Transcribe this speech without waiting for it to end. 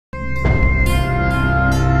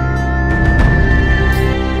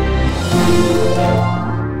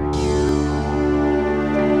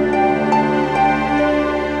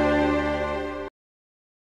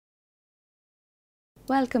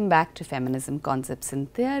Welcome back to Feminism Concepts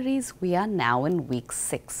and Theories. We are now in week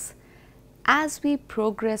 6. As we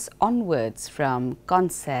progress onwards from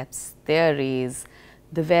concepts, theories,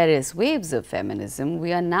 the various waves of feminism,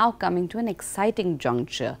 we are now coming to an exciting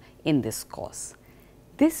juncture in this course.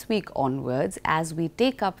 This week onwards, as we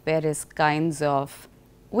take up various kinds of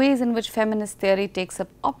ways in which feminist theory takes up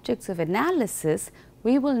objects of analysis,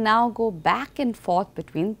 we will now go back and forth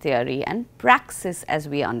between theory and praxis as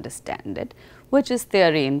we understand it, which is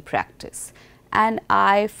theory in practice. And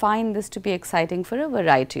I find this to be exciting for a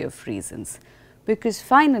variety of reasons, because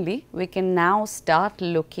finally we can now start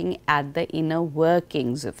looking at the inner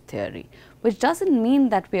workings of theory, which doesn't mean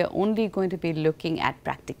that we are only going to be looking at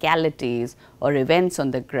practicalities or events on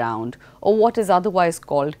the ground, or what is otherwise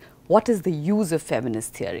called what is the use of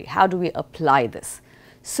feminist theory, how do we apply this.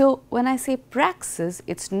 So when I say praxis,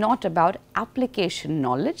 it's not about application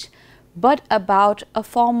knowledge, but about a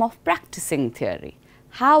form of practicing theory.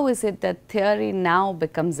 How is it that theory now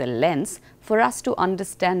becomes a lens for us to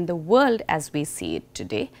understand the world as we see it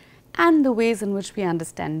today, and the ways in which we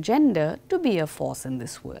understand gender to be a force in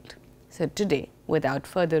this world? So today, without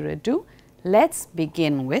further ado, let's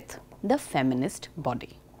begin with the feminist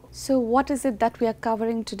body. So what is it that we are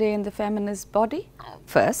covering today in the feminist body?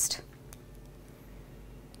 First,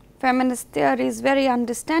 feminist theory is very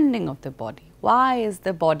understanding of the body. Why is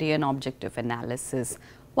the body an object of analysis?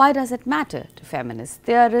 Why does it matter to feminist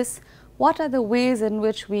theorists? What are the ways in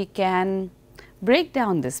which we can break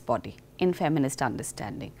down this body in feminist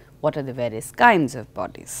understanding? What are the various kinds of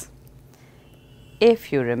bodies?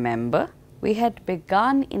 If you remember, we had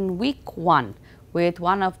begun in week 1 with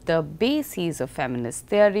one of the bases of feminist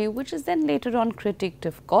theory, which is then later on critiqued,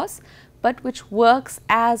 of course, but which works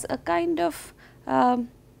as a kind of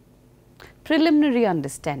preliminary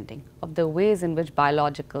understanding of the ways in which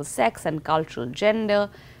biological sex and cultural gender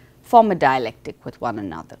form a dialectic with one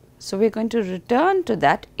another. So we are going to return to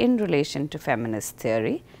that in relation to feminist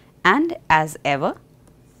theory, and as ever,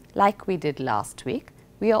 like we did last week,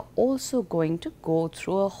 we are also going to go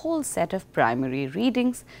through a whole set of primary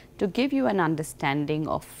readings to give you an understanding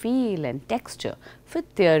of feel and texture for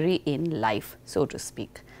theory in life, so to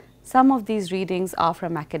speak. Some of these readings are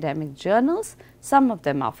from academic journals, some of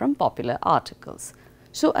them are from popular articles.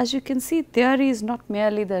 So as you can see, theory is not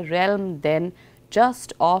merely the realm then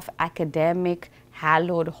just of academic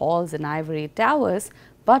hallowed halls and ivory towers,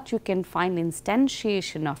 but you can find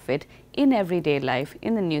instantiation of it in everyday life,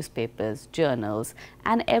 in the newspapers, journals,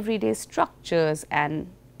 and everyday structures and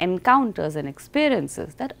encounters and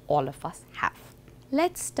experiences that all of us have.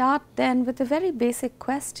 Let's start then with a very basic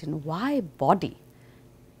question: why body?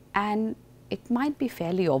 And it might be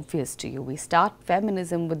fairly obvious to you. We start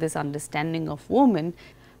feminism with this understanding of woman.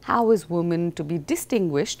 How is woman to be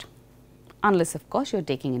distinguished? Unless, of course, you're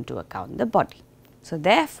taking into account the body. So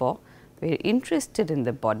therefore, we're interested in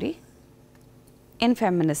the body in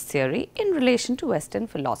feminist theory in relation to Western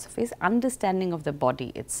philosophy's understanding of the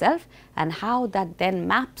body itself and how that then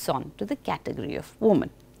maps on to the category of woman.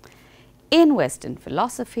 In Western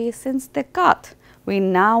philosophy, since Descartes, we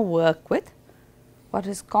now work with what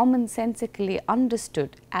is commonsensically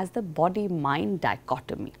understood as the body-mind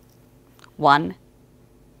dichotomy. One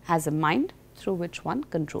has a mind through which one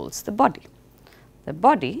controls the body. The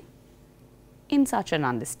body, in such an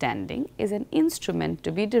understanding, is an instrument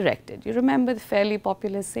to be directed. You remember the fairly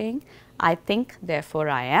popular saying, "I think, therefore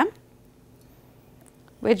I am,"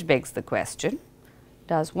 which begs the question,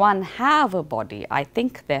 does one have a body? I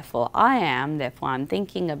think, therefore I am, therefore I am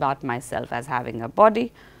thinking about myself as having a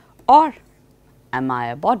body, or am I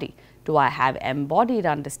a body? Do I have embodied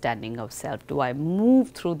understanding of self? Do I move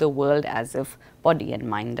through the world as if body and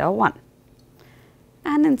mind are one?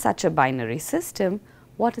 And in such a binary system,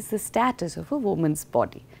 what is the status of a woman's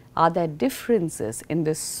body? Are there differences in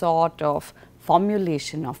this sort of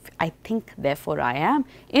formulation of I think, therefore I am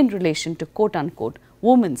in relation to quote unquote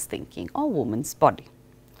woman's thinking or woman's body?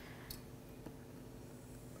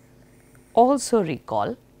 Also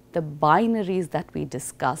recall the binaries that we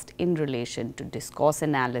discussed in relation to discourse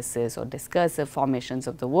analysis or discursive formations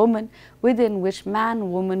of the woman, within which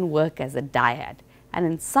man, woman work as a dyad. And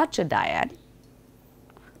in such a dyad,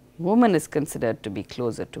 woman is considered to be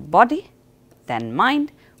closer to body than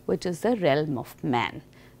mind, which is the realm of man.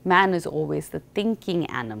 Man is always the thinking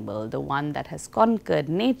animal, the one that has conquered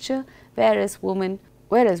nature, whereas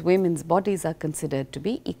women's bodies are considered to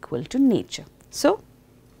be equal to nature. So,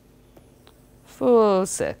 full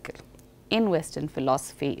circle. In Western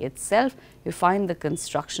philosophy itself, you find the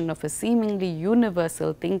construction of a seemingly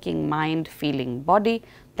universal thinking mind, feeling body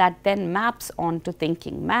that then maps onto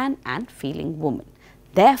thinking man and feeling woman.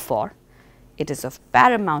 Therefore, it is of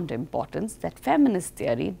paramount importance that feminist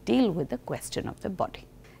theory deal with the question of the body.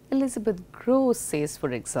 Elizabeth Gross says,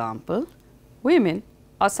 for example, women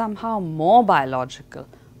are somehow more biological,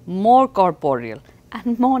 more corporeal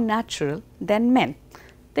and more natural than men.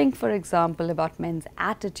 Think, for example, about men's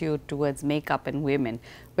attitude towards makeup in women,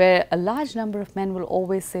 where a large number of men will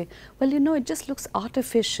always say, well, you know, it just looks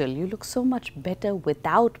artificial, you look so much better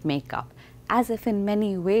without makeup, as if in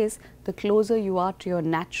many ways, the closer you are to your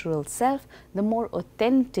natural self, the more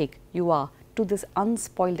authentic you are to this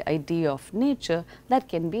unspoiled idea of nature that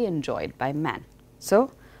can be enjoyed by man.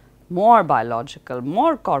 So, more biological,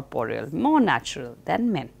 more corporeal, more natural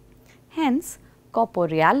than men. Hence,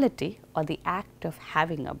 corporeality, or the act of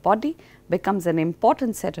having a body, becomes an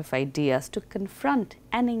important set of ideas to confront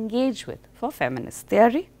and engage with for feminist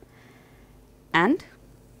theory. And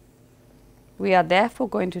we are therefore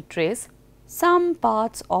going to trace some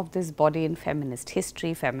parts of this body in feminist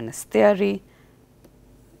history, feminist theory,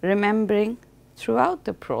 remembering throughout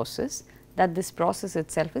the process that this process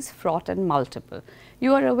itself is fraught and multiple.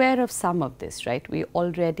 You are aware of some of this, right? We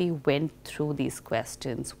already went through these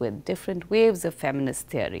questions with different waves of feminist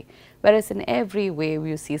theory, whereas in every wave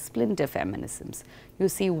you see splinter feminisms. You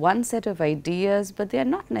see one set of ideas, but they are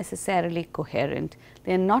not necessarily coherent,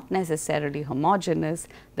 they are not necessarily homogeneous.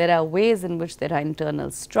 There are ways in which there are internal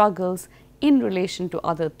struggles in relation to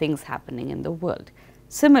other things happening in the world.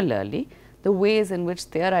 Similarly, the ways in which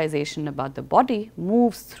theorization about the body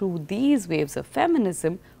moves through these waves of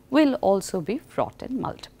feminism will also be fraught and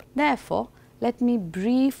multiple. Therefore, let me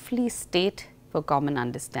briefly state for common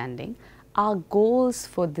understanding our goals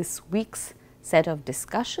for this week's set of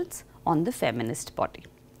discussions on the feminist body.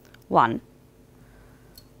 1.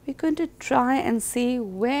 We are going to try and see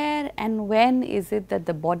where and when is it that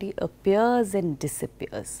the body appears and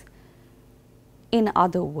disappears. In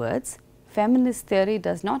other words, feminist theory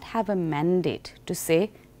does not have a mandate to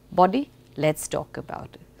say, body, let's talk about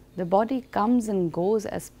it. The body comes and goes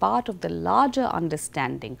as part of the larger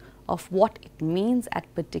understanding of what it means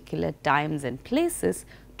at particular times and places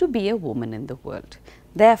to be a woman in the world.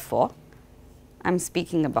 Therefore, I am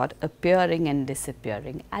speaking about appearing and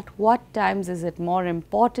disappearing. At what times is it more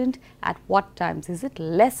important? At what times is it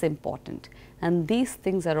less important? And these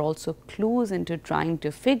things are also clues into trying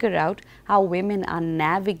to figure out how women are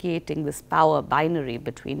navigating this power binary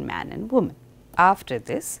between man and woman. After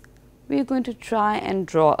this, we are going to try and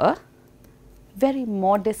draw a very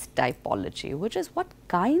modest typology, which is what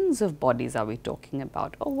kinds of bodies are we talking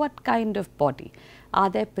about, or what kind of body? Are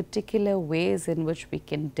there particular ways in which we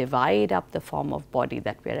can divide up the form of body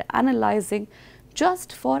that we are analyzing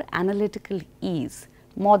just for analytical ease,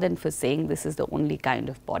 more than for saying this is the only kind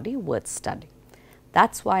of body worth studying.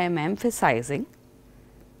 That's why I am emphasizing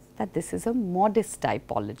that this is a modest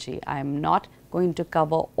typology. I am not going to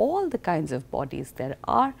cover all the kinds of bodies there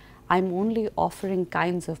are. I am only offering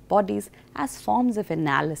kinds of bodies as forms of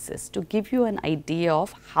analysis to give you an idea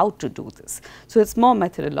of how to do this. So, it is more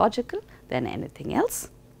methodological than anything else.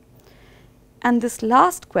 And this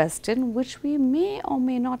last question, which we may or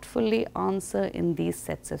may not fully answer in these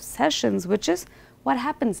sets of sessions, which is what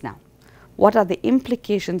happens now? What are the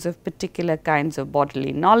implications of particular kinds of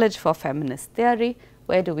bodily knowledge for feminist theory?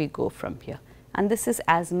 Where do we go from here? And this is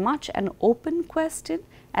as much an open question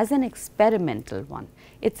as an experimental one.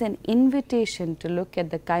 It is an invitation to look at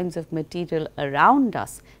the kinds of material around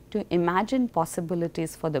us to imagine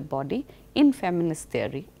possibilities for the body in feminist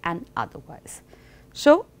theory and otherwise.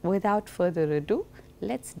 So, without further ado,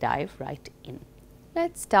 let us dive right in.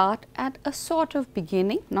 Let us start at a sort of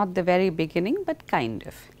beginning, not the very beginning, but kind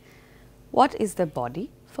of. What is the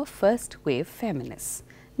body for first wave feminists?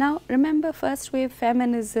 Now, remember first wave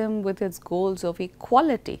feminism with its goals of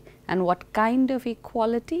equality, and what kind of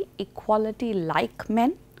equality? Equality like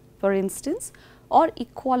men, for instance, or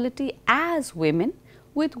equality as women,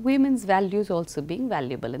 with women's values also being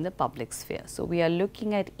valuable in the public sphere. So, we are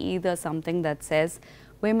looking at either something that says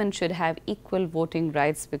women should have equal voting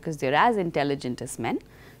rights because they are as intelligent as men.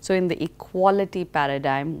 So, in the equality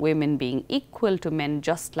paradigm, women being equal to men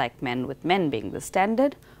just like men, with men being the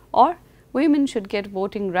standard, or women should get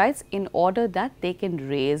voting rights in order that they can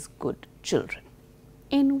raise good children.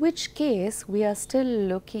 In which case, we are still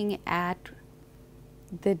looking at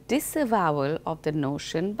the disavowal of the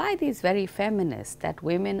notion by these very feminists that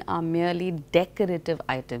women are merely decorative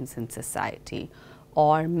items in society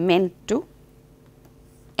or meant to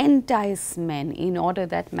entice men in order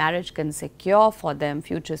that marriage can secure for them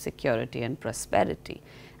future security and prosperity.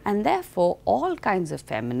 And therefore, all kinds of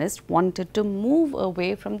feminists wanted to move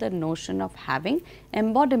away from the notion of having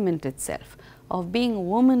embodiment itself, of being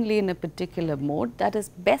womanly in a particular mode that is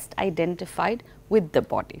best identified with the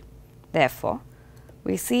body. Therefore,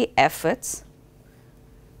 we see efforts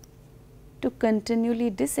to continually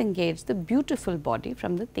disengage the beautiful body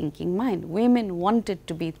from the thinking mind. Women wanted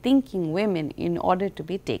to be thinking women in order to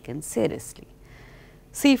be taken seriously.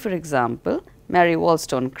 See, for example, Mary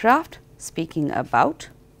Wollstonecraft speaking about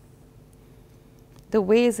the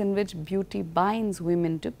ways in which beauty binds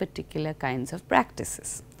women to particular kinds of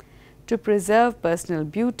practices. To preserve personal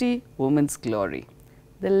beauty, woman's glory.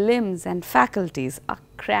 The limbs and faculties are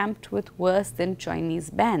cramped with worse than Chinese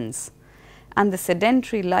bands, and the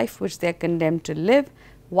sedentary life which they are condemned to live,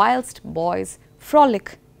 whilst boys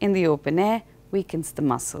frolic in the open air, weakens the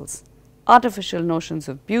muscles. Artificial notions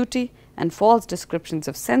of beauty and false descriptions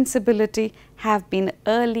of sensibility have been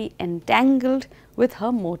early entangled with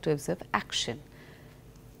her motives of action.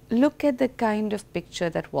 Look at the kind of picture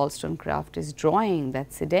that Wollstonecraft is drawing,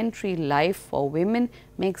 that sedentary life for women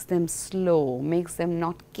makes them slow, makes them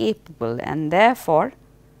not capable, and therefore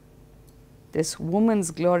this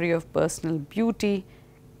woman's glory of personal beauty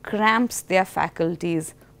cramps their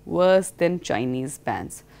faculties worse than Chinese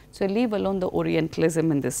bands. So, leave alone the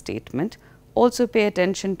Orientalism in this statement. Also pay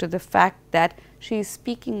attention to the fact that she is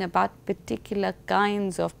speaking about particular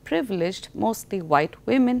kinds of privileged, mostly white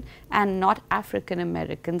women and not African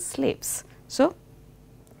American slaves. So,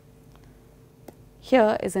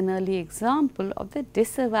 here is an early example of the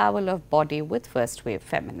disavowal of body with first wave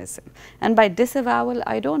feminism. And by disavowal,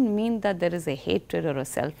 I do not mean that there is a hatred or a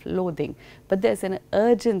self-loathing, but there is an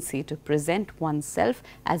urgency to present oneself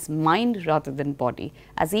as mind rather than body,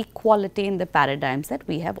 as equality in the paradigms that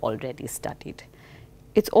we have already studied.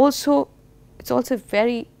 It's also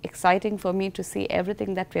very exciting for me to see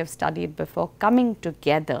everything that we have studied before coming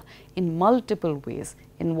together in multiple ways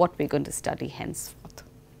in what we are going to study henceforth.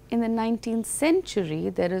 In the 19th century,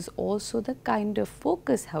 there is also the kind of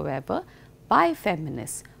focus, however, by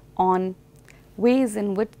feminists on ways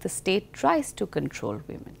in which the state tries to control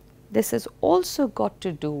women. This has also got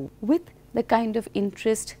to do with the kind of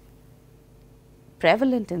interest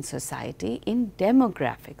prevalent in society in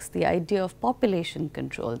demographics, the idea of population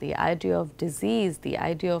control, the idea of disease, the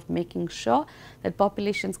idea of making sure that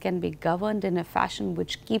populations can be governed in a fashion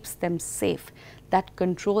which keeps them safe, that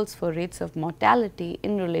controls for rates of mortality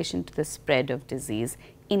in relation to the spread of disease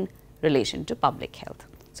in relation to public health.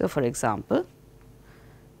 So, for example,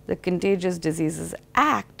 the Contagious Diseases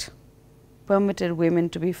Act permitted women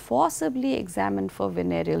to be forcibly examined for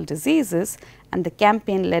venereal diseases, and the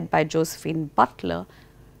campaign led by Josephine Butler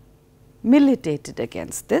militated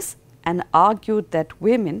against this and argued that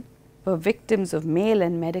women were victims of male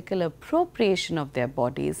and medical appropriation of their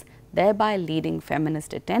bodies, thereby leading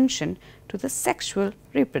feminist attention to the sexual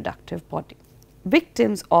reproductive body.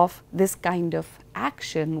 Victims of this kind of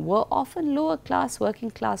action were often lower class, working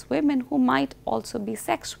class women who might also be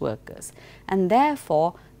sex workers, and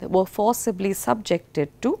therefore they were forcibly subjected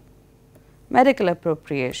to medical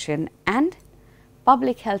appropriation and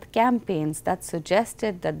public health campaigns that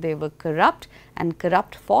suggested that they were corrupt and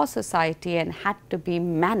corrupt for society and had to be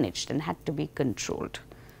managed and had to be controlled.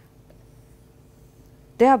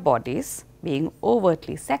 Their bodies, being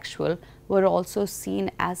overtly sexual, were also seen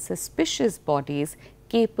as suspicious bodies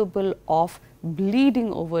capable of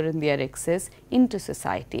bleeding over in their excess into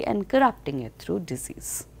society and corrupting it through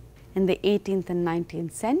disease. In the 18th and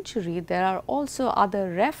 19th century, there are also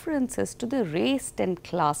other references to the raced and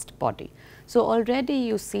classed body. So, already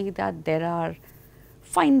you see that there are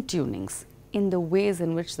fine-tunings in the ways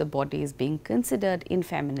in which the body is being considered in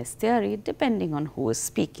feminist theory depending on who is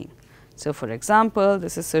speaking. So, for example,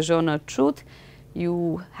 this is Sojourner Truth.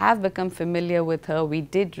 You have become familiar with her. We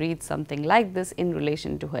did read something like this in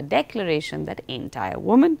relation to her declaration that ain't I a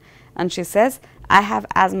woman, and she says, I have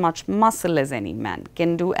as much muscle as any man,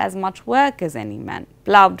 can do as much work as any man,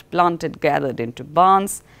 ploughed, planted, gathered into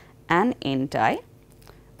barns, and ain't I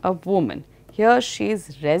a woman. Here she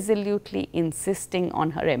is resolutely insisting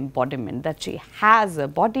on her embodiment, that she has a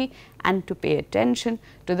body and to pay attention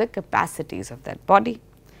to the capacities of that body.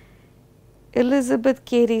 Elizabeth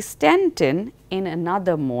Cary Stanton, in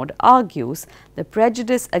another mode, argues the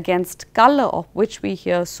prejudice against colour of which we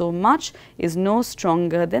hear so much is no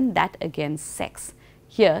stronger than that against sex.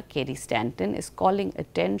 Here, Cary Stanton is calling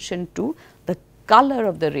attention to the colour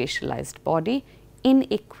of the racialized body in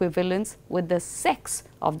equivalence with the sex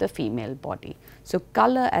of the female body. So,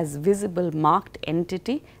 colour as visible marked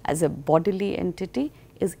entity, as a bodily entity,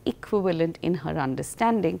 is equivalent in her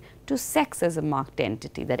understanding to sex as a marked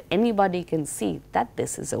entity, that anybody can see that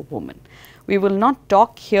this is a woman. We will not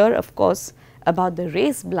talk here, of course, about the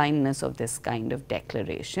race blindness of this kind of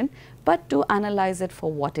declaration, but to analyze it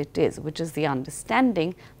for what it is, which is the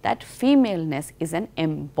understanding that femaleness is an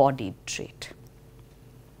embodied trait.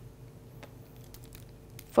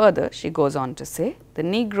 Further, she goes on to say, the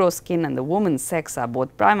Negro skin and the woman's sex are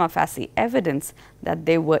both prima facie evidence that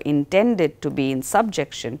they were intended to be in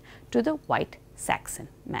subjection to the white Saxon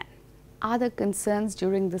man. Other concerns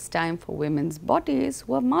during this time for women's bodies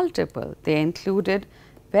were multiple. They included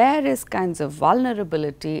various kinds of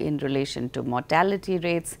vulnerability in relation to mortality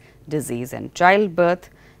rates, disease and childbirth,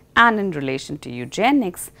 and in relation to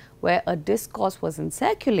eugenics, where a discourse was in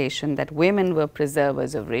circulation that women were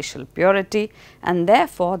preservers of racial purity, and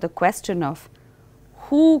therefore the question of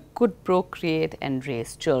who could procreate and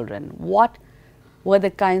raise children, what were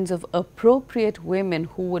the kinds of appropriate women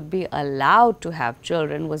who would be allowed to have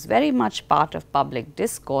children, was very much part of public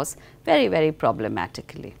discourse, very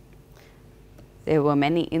problematically. There were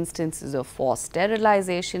many instances of forced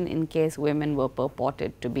sterilization in case women were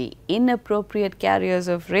purported to be inappropriate carriers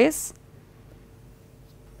of race,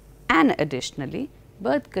 and additionally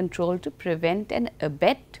birth control to prevent and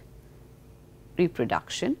abet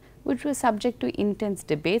reproduction, which was subject to intense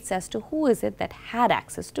debates as to who is it that had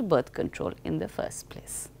access to birth control in the first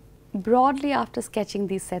place. Broadly, after sketching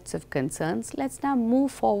these sets of concerns, let us now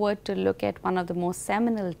move forward to look at one of the most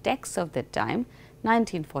seminal texts of the time,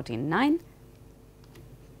 1949,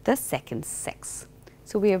 the second sex.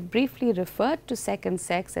 So, we have briefly referred to second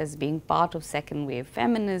sex as being part of second wave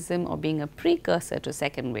feminism or being a precursor to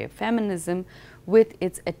second wave feminism, with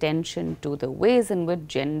its attention to the ways in which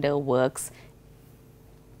gender works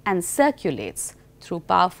and circulates through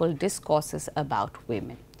powerful discourses about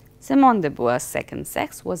women. Simone de Beauvoir's Second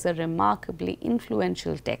Sex was a remarkably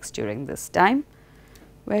influential text during this time,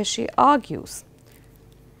 where she argues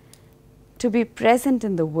to be present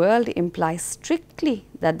in the world implies strictly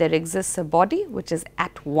that there exists a body which is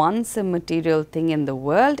at once a material thing in the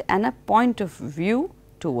world and a point of view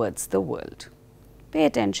towards the world. Pay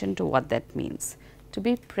attention to what that means. To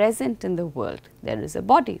be present in the world, there is a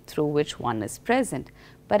body through which one is present,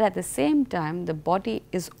 but at the same time the body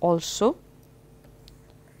is also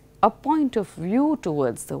a point of view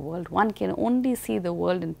towards the world. One can only see the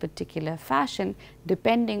world in particular fashion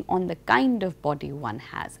depending on the kind of body one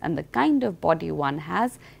has, and the kind of body one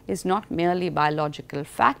has is not merely biological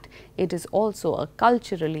fact, it is also a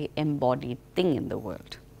culturally embodied thing in the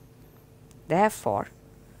world. Therefore,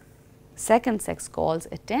 second sex calls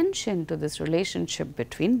attention to this relationship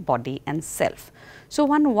between body and self. So,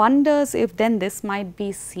 one wonders if then this might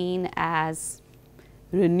be seen as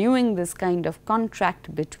renewing this kind of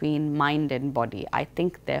contract between mind and body. I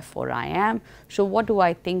think, therefore I am. So, what do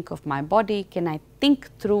I think of my body? Can I think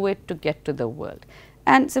through it to get to the world?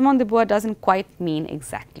 And Simone de Beauvoir doesn't quite mean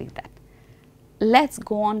exactly that. Let's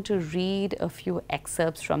go on to read a few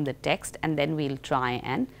excerpts from the text, and then we'll try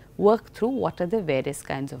and work through what are the various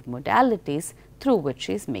kinds of modalities through which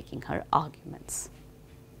she is making her arguments.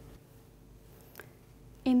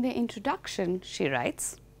 In the introduction, she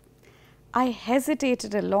writes, I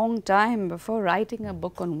hesitated a long time before writing a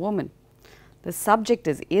book on woman. The subject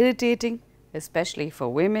is irritating, especially for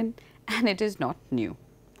women, and it is not new.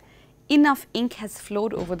 Enough ink has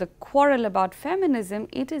flowed over the quarrel about feminism,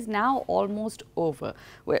 it is now almost over.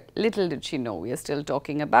 Well, little did she know we are still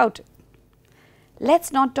talking about it.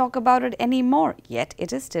 Let's not talk about it anymore, yet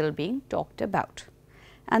it is still being talked about.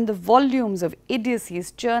 And the volumes of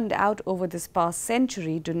idiocies churned out over this past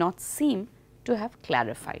century do not seem to have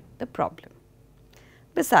clarified the problem.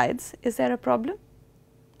 Besides, is there a problem?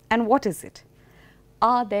 And what is it?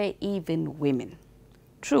 Are there even women?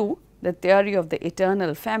 True, the theory of the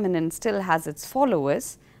eternal feminine still has its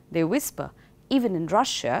followers. They whisper, even in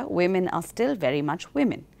Russia, women are still very much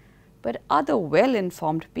women. But other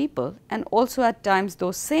well-informed people, and also at times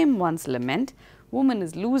those same ones, lament, woman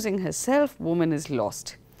is losing herself, woman is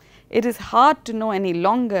lost. It is hard to know any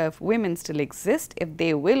longer if women still exist, if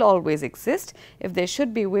they will always exist, if there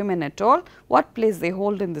should be women at all, what place they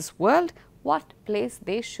hold in this world, what place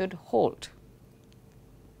they should hold.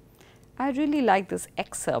 I really like this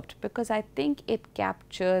excerpt because I think it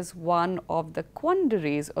captures one of the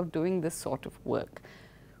quandaries of doing this sort of work,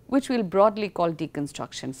 which we'll broadly call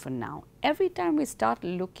deconstruction for now. Every time we start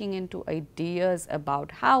looking into ideas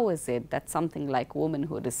about how is it that something like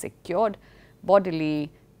womanhood is secured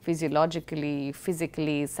bodily, physiologically,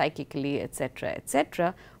 physically, psychically,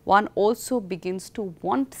 etc., one also begins to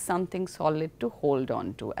want something solid to hold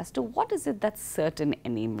on to as to what is it that's certain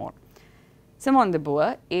anymore. Simone de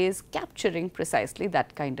Beauvoir is capturing precisely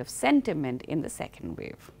that kind of sentiment in the second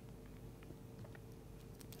wave.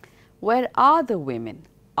 Where are the women?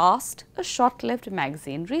 Asked a short-lived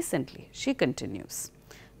magazine recently. She continues.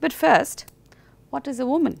 But first, what is a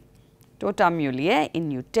woman? Tota mulier in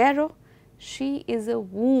utero. She is a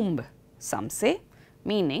womb, some say,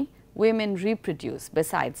 meaning women reproduce.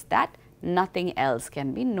 Besides that, nothing else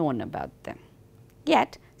can be known about them.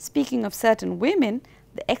 Yet, speaking of certain women,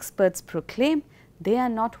 the experts proclaim they are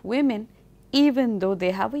not women even though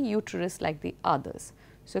they have a uterus like the others.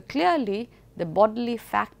 So, clearly the bodily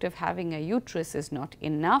fact of having a uterus is not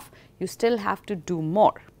enough, you still have to do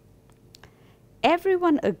more.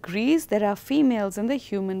 Everyone agrees there are females in the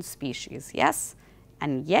human species, yes,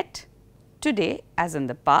 and yet today as in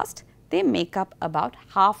the past they make up about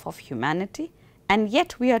half of humanity, and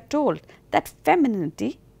yet we are told that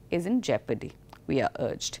femininity is in jeopardy. We are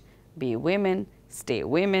urged, be women, stay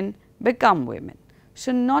women, become women.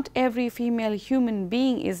 So, not every female human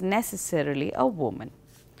being is necessarily a woman.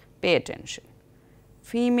 Pay attention.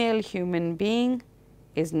 Female human being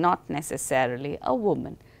is not necessarily a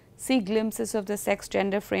woman. See glimpses of the sex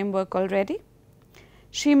gender framework already?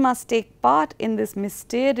 She must take part in this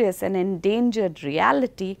mysterious and endangered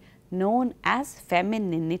reality known as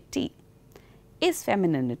femininity. Is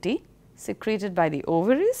femininity secreted by the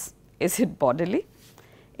ovaries? Is it bodily?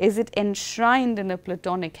 Is it enshrined in a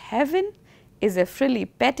platonic heaven? Is a frilly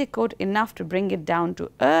petticoat enough to bring it down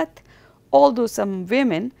to earth? Although some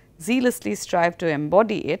women zealously strive to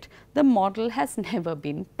embody it, the model has never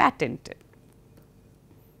been patented.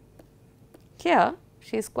 Here,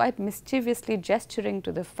 she is quite mischievously gesturing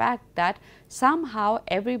to the fact that somehow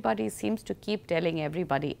everybody seems to keep telling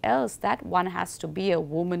everybody else that one has to be a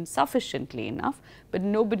woman sufficiently enough, but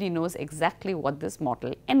nobody knows exactly what this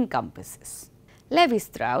model encompasses.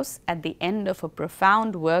 Levi-Strauss, at the end of a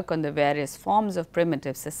profound work on the various forms of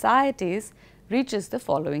primitive societies, reaches the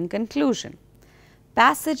following conclusion.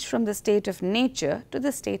 Passage from the state of nature to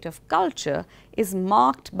the state of culture is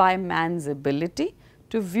marked by man's ability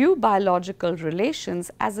to view biological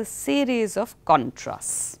relations as a series of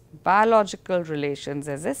contrasts. Biological relations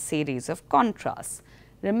as a series of contrasts.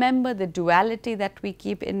 Remember the duality that we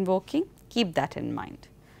keep invoking? Keep that in mind.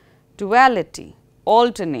 Duality,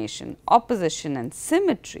 alternation, opposition and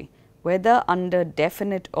symmetry, whether under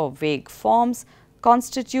definite or vague forms,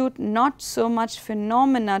 constitute not so much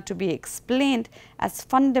phenomena to be explained as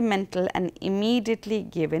fundamental and immediately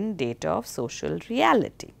given data of social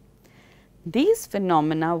reality. These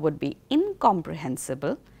phenomena would be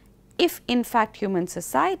incomprehensible if in fact human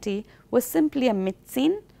society was simply a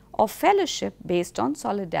mitzvah or fellowship based on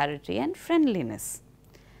solidarity and friendliness.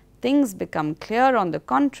 Things become clear on the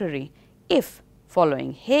contrary if,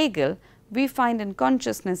 following Hegel, we find in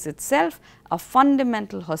consciousness itself a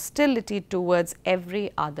fundamental hostility towards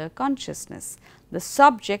every other consciousness. The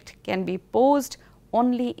subject can be posed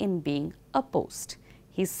only in being opposed.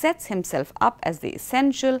 He sets himself up as the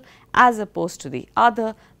essential as opposed to the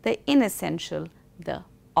other, the inessential, the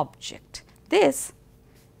object. This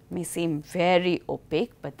may seem very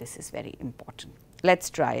opaque, but this is very important. Let's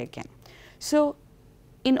try again. So,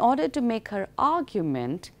 in order to make her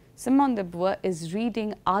argument, Simone de Beauvoir is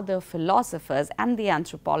reading other philosophers and the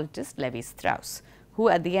anthropologist Levi-Strauss, who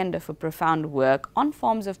at the end of a profound work on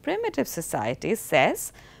forms of primitive societies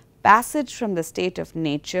says, passage from the state of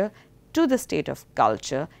nature to the state of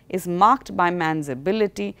culture is marked by man's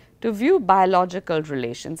ability to view biological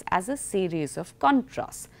relations as a series of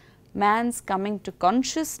contrasts. Man's coming to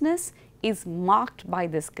consciousness is marked by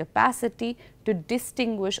this capacity to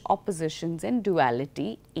distinguish oppositions and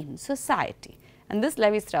duality in society. And this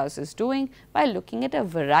Levi-Strauss is doing by looking at a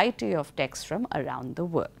variety of texts from around the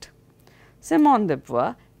world. Simone de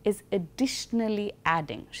Beauvoir is additionally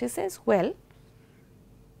adding, she says, well,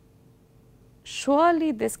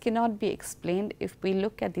 surely this cannot be explained if we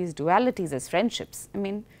look at these dualities as friendships. I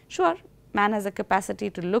mean, sure, man has a capacity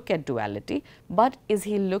to look at duality, but is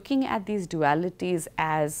he looking at these dualities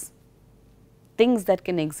as things that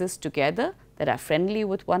can exist together, that are friendly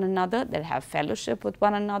with one another, that have fellowship with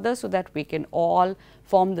one another, so that we can all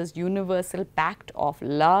form this universal pact of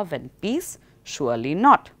love and peace? Surely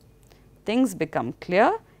not. Things become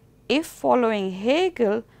clear if, following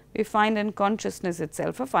Hegel, we find in consciousness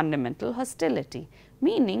itself a fundamental hostility,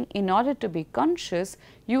 meaning in order to be conscious,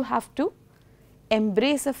 you have to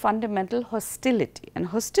embrace a fundamental hostility. And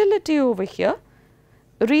hostility over here,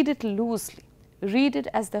 read it loosely, read it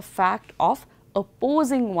as the fact of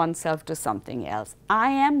opposing oneself to something else. I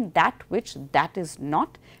am that which that is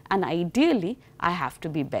not, and ideally I have to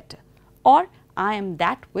be better, or I am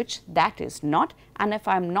that which that is not, and if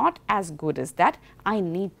I am not as good as that, I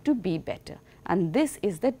need to be better. And this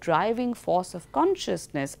is the driving force of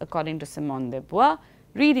consciousness according to Simone de Beauvoir,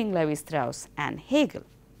 reading Levi-Strauss and Hegel.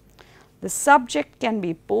 The subject can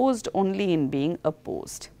be posed only in being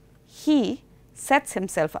opposed. He sets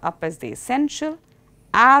himself up as the essential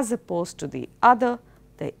as opposed to the other,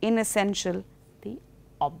 the inessential, the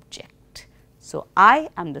object. So, I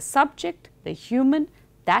am the subject, the human,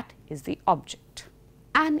 That is the object.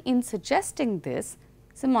 And in suggesting this,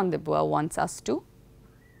 Simone de Beauvoir wants us to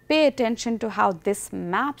pay attention to how this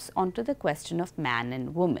maps onto the question of man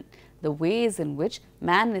and woman, the ways in which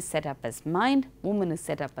man is set up as mind, woman is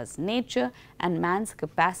set up as nature, and man's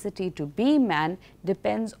capacity to be man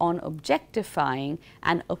depends on objectifying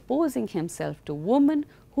and opposing himself to woman,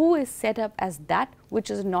 who is set up as that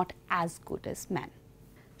which is not as good as man.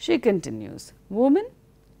 She continues, woman,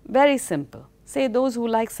 very simple. Say those who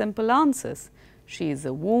like simple answers. She is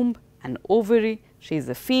a womb, an ovary, she is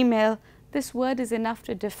a female. This word is enough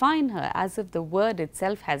to define her, as if the word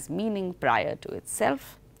itself has meaning prior to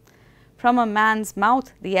itself. From a man's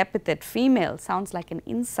mouth, the epithet female sounds like an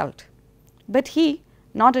insult. But he,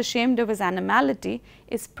 not ashamed of his animality,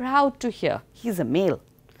 is proud to hear he is a male.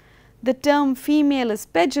 The term female is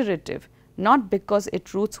pejorative, not because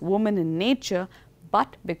it roots woman in nature,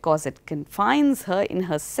 but because it confines her in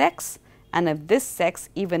her sex, and if this sex,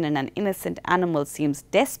 even in an innocent animal, seems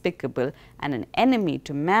despicable and an enemy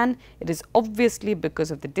to man, it is obviously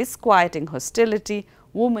because of the disquieting hostility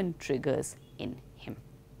woman triggers in him.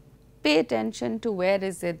 Pay attention to where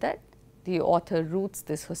is it that the author roots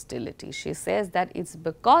this hostility. She says that it's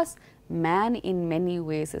because man in many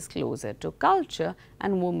ways is closer to culture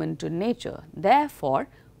and woman to nature. Therefore,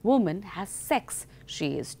 woman has sex.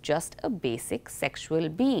 She is just a basic sexual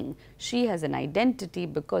being. She has an identity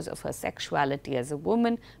because of her sexuality as a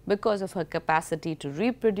woman, because of her capacity to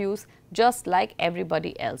reproduce, just like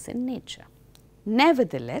everybody else in nature.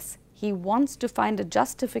 Nevertheless, he wants to find a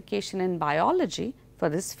justification in biology for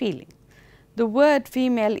this feeling. The word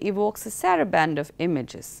female evokes a saraband of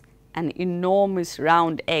images, an enormous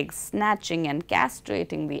round egg snatching and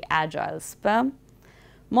castrating the agile sperm,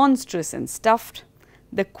 monstrous and stuffed,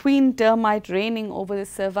 the queen termite reigning over the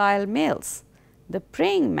servile males, the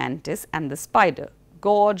praying mantis and the spider,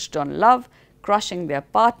 gorged on love, crushing their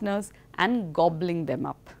partners and gobbling them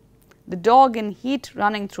up, the dog in heat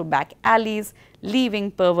running through back alleys,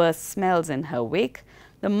 leaving perverse smells in her wake,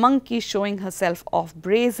 the monkey showing herself off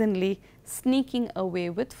brazenly, sneaking away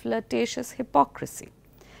with flirtatious hypocrisy,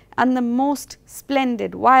 and the most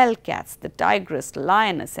splendid wildcats, the tigress,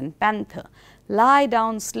 lioness and panther, lie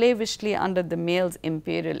down slavishly under the male's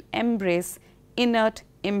imperial embrace, inert,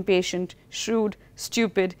 impatient, shrewd,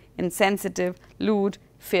 stupid, insensitive, lewd,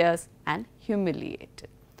 fierce and humiliated.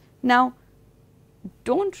 Now,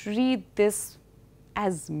 don't read this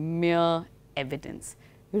as mere evidence.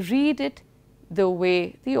 Read it the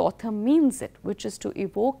way the author means it, which is to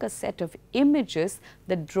evoke a set of images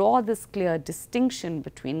that draw this clear distinction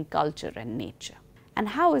between culture and nature. And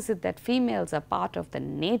how is it that females are part of the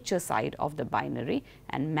nature side of the binary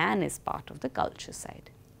and man is part of the culture side?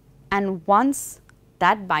 And once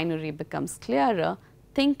that binary becomes clearer,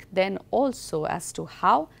 think then also as to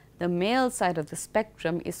how the male side of the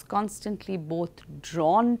spectrum is constantly both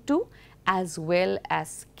drawn to as well as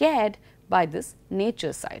scared by this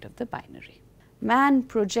nature side of the binary. Man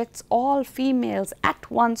projects all females at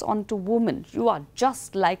once onto women. You are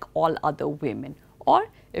just like all other women. Or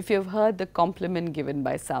if you have heard the compliment given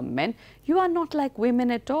by some men, you are not like women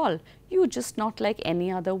at all. You are just not like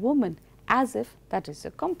any other woman, as if that is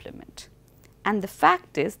a compliment. And the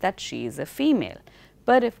fact is that she is a female.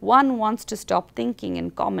 But if one wants to stop thinking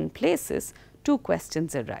in common places, two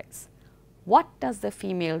questions arise. What does the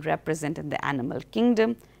female represent in the animal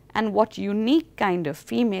kingdom, and what unique kind of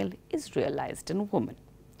female is realized in woman?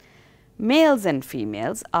 Males and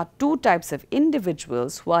females are two types of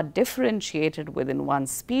individuals who are differentiated within one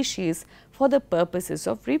species for the purposes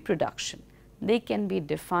of reproduction. They can be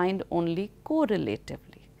defined only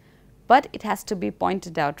correlatively. But it has to be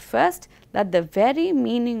pointed out first that the very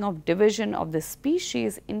meaning of division of the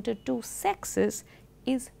species into two sexes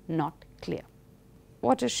is not clear.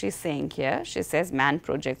 What is she saying here? She says man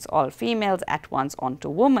projects all females at once onto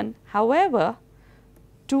woman. However,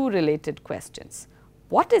 two related questions.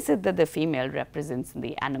 What is it that the female represents in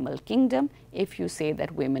the animal kingdom if you say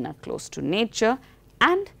that women are close to nature?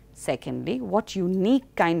 And secondly, what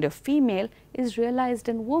unique kind of female is realized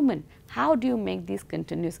in woman? How do you make these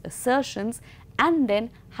continuous assertions, and then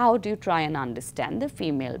how do you try and understand the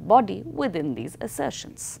female body within these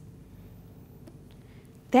assertions?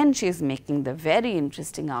 Then she is making the very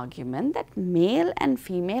interesting argument that male and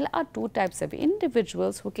female are two types of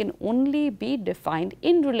individuals who can only be defined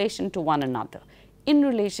in relation to one another, in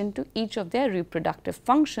relation to each of their reproductive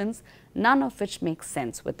functions, none of which makes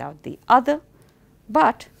sense without the other.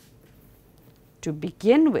 But to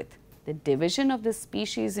begin with, the division of the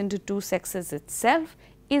species into two sexes itself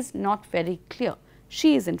is not very clear.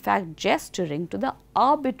 She is in fact gesturing to the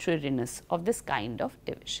arbitrariness of this kind of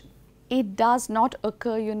division. It does not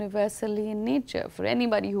occur universally in nature. For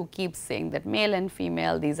anybody who keeps saying that male and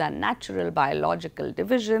female, these are natural biological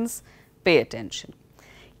divisions, pay attention.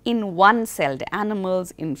 In one-celled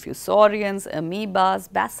animals, infusorians, amoebas,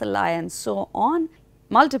 bacilli and so on,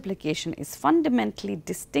 multiplication is fundamentally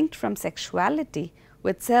distinct from sexuality,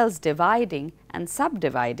 with cells dividing and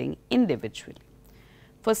subdividing individually.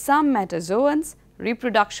 For some metazoans,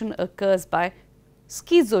 reproduction occurs by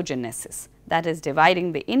schizogenesis, that is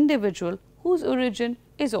dividing the individual whose origin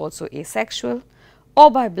is also asexual,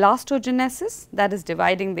 or by blastogenesis, that is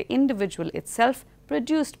dividing the individual itself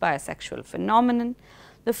produced by a sexual phenomenon.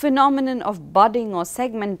 The phenomenon of budding or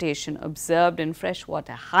segmentation observed in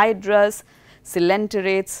freshwater hydras,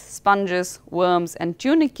 coelenterates, sponges, worms and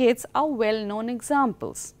tunicates are well-known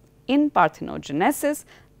examples. In parthenogenesis,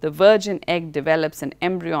 the virgin egg develops an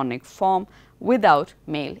embryonic form without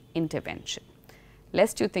male intervention.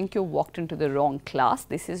 Lest you think you walked into the wrong class,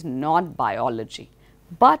 this is not biology.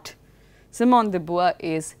 But Simone de Beauvoir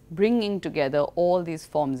is bringing together all these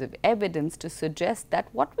forms of evidence to suggest that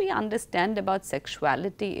what we understand about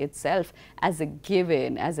sexuality itself as a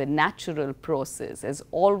given, as a natural process, as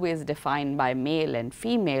always defined by male and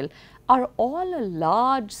female, are all a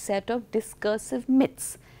large set of discursive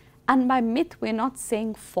myths. And by myth, we are not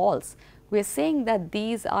saying false. We are saying that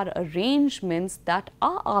these are arrangements that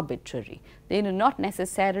are arbitrary. They do not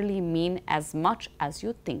necessarily mean as much as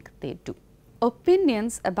you think they do.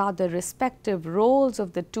 Opinions about the respective roles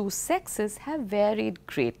of the two sexes have varied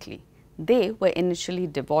greatly. They were initially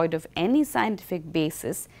devoid of any scientific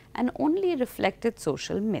basis and only reflected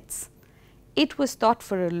social myths. It was thought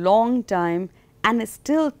for a long time and is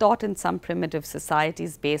still thought in some primitive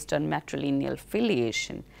societies based on matrilineal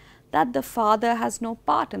filiation that the father has no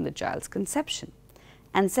part in the child's conception.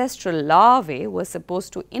 Ancestral larvae were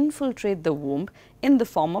supposed to infiltrate the womb in the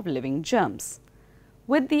form of living germs.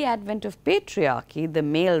 With the advent of patriarchy, the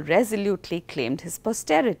male resolutely claimed his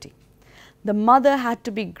posterity. The mother had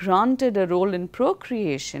to be granted a role in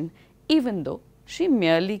procreation, even though she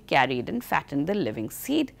merely carried and fattened the living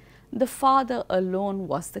seed. The father alone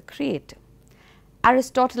was the creator.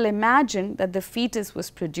 Aristotle imagined that the fetus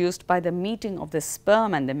was produced by the meeting of the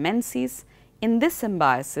sperm and the menses. In this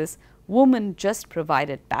symbiosis, woman just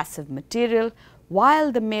provided passive material,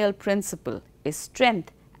 while the male principle is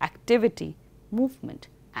strength, activity, movement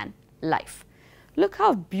and life. Look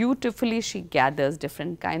how beautifully she gathers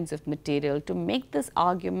different kinds of material to make this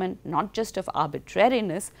argument not just of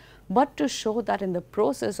arbitrariness, but to show that in the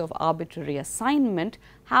process of arbitrary assignment,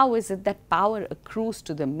 how is it that power accrues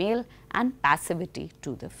to the male and passivity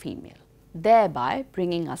to the female, thereby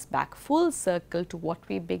bringing us back full circle to what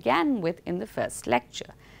we began with in the first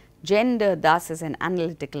lecture. Gender thus is an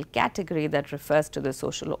analytical category that refers to the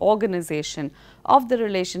social organization of the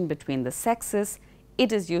relation between the sexes.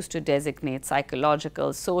 It is used to designate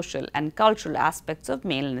psychological, social and cultural aspects of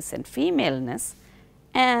maleness and femaleness,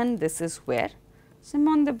 and this is where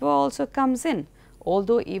Simone de Beauvoir also comes in.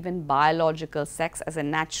 Although even biological sex as a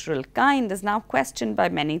natural kind is now questioned by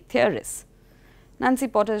many theorists. Nancy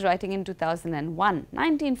Potter is writing in 2001,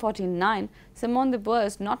 1949, Simone de Beauvoir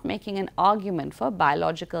is not making an argument for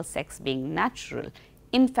biological sex being natural.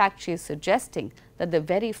 In fact, she is suggesting that the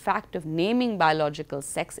very fact of naming biological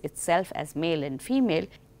sex itself as male and female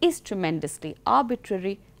is tremendously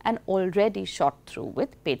arbitrary and already shot through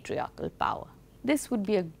with patriarchal power. This would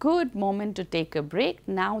be a good moment to take a break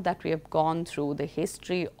now that we have gone through the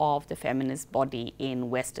history of the feminist body in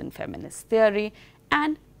Western feminist theory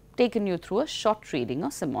and taken you through a short reading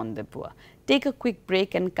of Simone de Beauvoir. Take a quick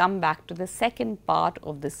break and come back to the second part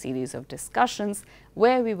of the series of discussions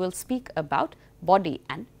where we will speak about body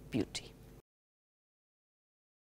and beauty.